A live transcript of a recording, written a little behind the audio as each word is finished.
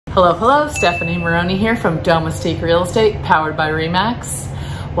Hello, hello, Stephanie Marrone here from Domestique Real Estate, powered by RE/MAX.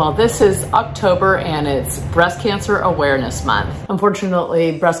 Well, this is October and it's Breast Cancer Awareness Month.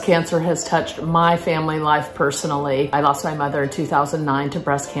 Unfortunately, breast cancer has touched my family life personally. I lost my mother in 2009 to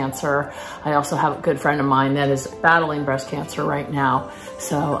breast cancer. I also have a good friend of mine that is battling breast cancer right now.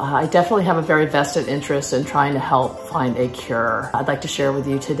 So I definitely have a very vested interest in trying to help find a cure. I'd like to share with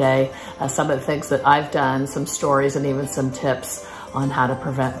you today some of the things that I've done, some stories, and even some tips on how to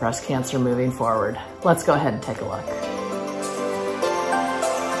prevent breast cancer moving forward. Let's go ahead and take a look.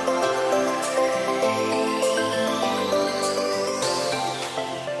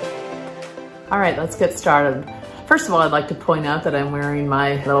 All right, let's get started. First of all, I'd like to point out that I'm wearing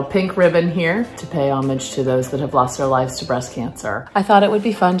my little pink ribbon here to pay homage to those that have lost their lives to breast cancer. I thought it would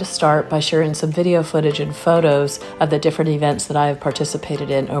be fun to start by sharing some video footage and photos of the different events that I have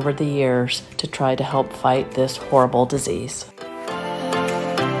participated in over the years to try to help fight this horrible disease.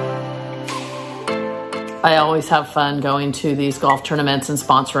 I always have fun going to these golf tournaments and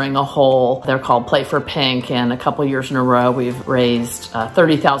sponsoring a hole. They're called Play for Pink, and a couple years in a row we've raised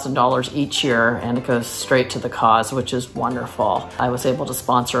 $30,000 each year, and it goes straight to the cause, which is wonderful. I was able to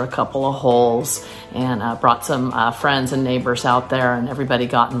sponsor a couple of holes and brought some friends and neighbors out there, and everybody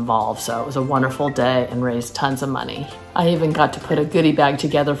got involved. So it was a wonderful day and raised tons of money. I even got to put a goodie bag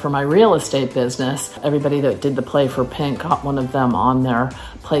together for my real estate business. Everybody that did the Play for Pink got one of them on their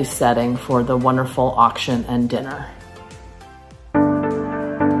place setting for the wonderful auction and dinner.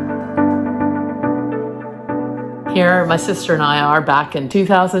 Here, my sister and I are back in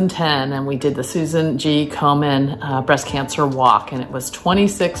 2010, and we did the Susan G. Komen breast cancer walk, and it was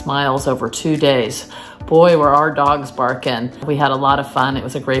 26 miles over 2 days. Boy, were our dogs barking. We had a lot of fun. It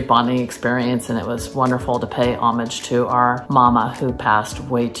was a great bonding experience, and it was wonderful to pay homage to our mama who passed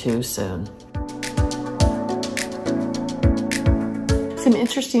way too soon. Some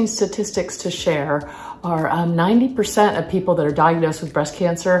interesting statistics to share are 90% of people that are diagnosed with breast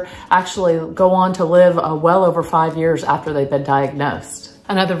cancer actually go on to live well over 5 years after they've been diagnosed.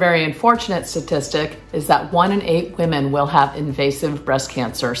 Another very unfortunate statistic is that 1 in 8 women will have invasive breast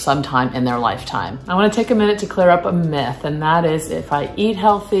cancer sometime in their lifetime. I want to take a minute to clear up a myth, and that is if I eat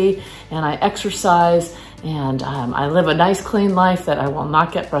healthy and I exercise and I live a nice clean life, that I will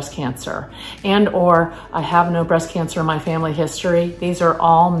not get breast cancer, and or I have no breast cancer in my family history. These are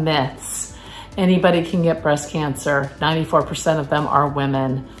all myths. Anybody can get breast cancer. 94% of them are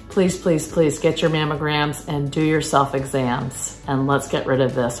women. Please, please, please get your mammograms and do your self-exams, and let's get rid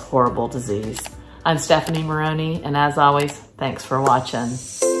of this horrible disease. I'm Stephanie Marrone, and as always, thanks for watching.